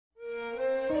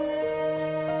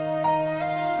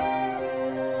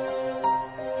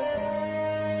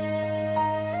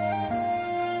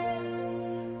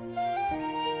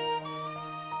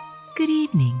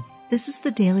This is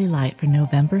the Daily Light for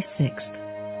November 6th.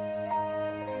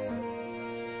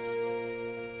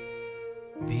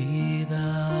 Be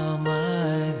thou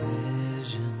my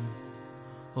vision,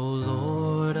 O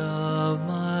Lord of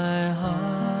my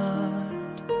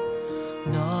heart,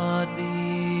 not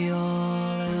be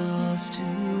all else to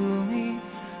me,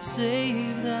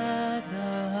 save that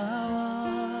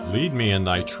thou art. Lead me in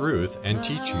thy truth and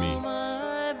teach me.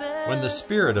 When the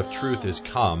Spirit of truth is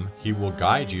come, he will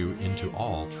guide you into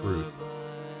all truth.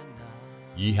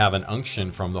 Ye have an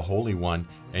unction from the Holy One,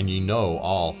 and ye know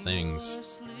all things.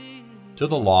 To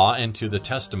the law and to the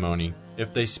testimony,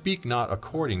 if they speak not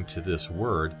according to this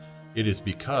word, it is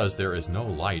because there is no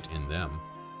light in them.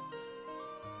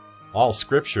 All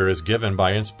Scripture is given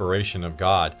by inspiration of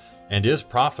God, and is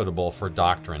profitable for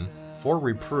doctrine, for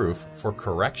reproof, for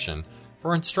correction,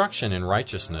 for instruction in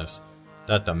righteousness,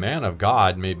 that the man of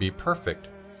God may be perfect,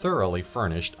 thoroughly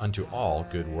furnished unto all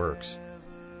good works.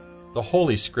 The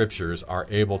Holy Scriptures are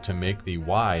able to make thee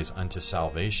wise unto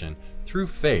salvation through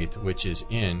faith which is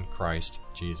in Christ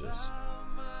Jesus.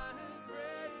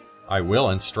 I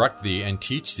will instruct thee and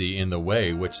teach thee in the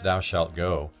way which thou shalt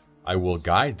go. I will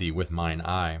guide thee with mine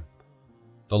eye.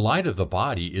 The light of the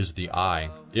body is the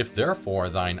eye. If therefore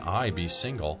thine eye be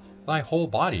single, thy whole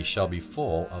body shall be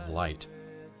full of light.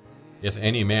 If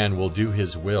any man will do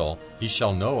his will, he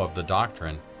shall know of the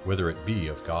doctrine, whether it be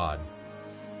of God.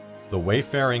 The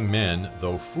wayfaring men,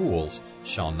 though fools,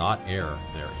 shall not err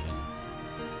therein.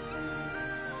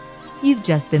 You've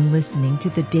just been listening to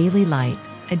The Daily Light,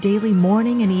 a daily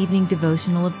morning and evening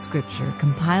devotional of Scripture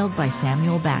compiled by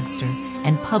Samuel Baxter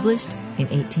and published in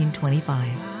 1825.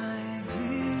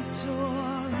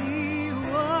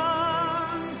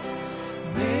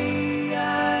 May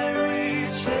I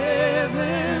reach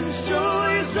heaven's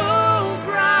joy, so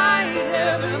bright,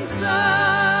 heaven's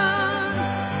sun.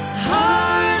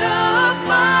 Heart of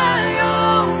my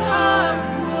own heart,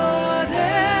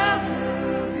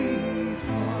 whatever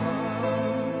befall,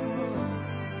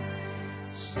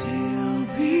 still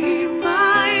be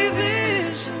my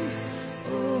vision,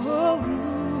 O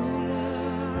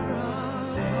ruler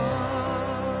of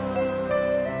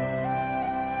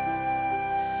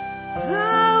all.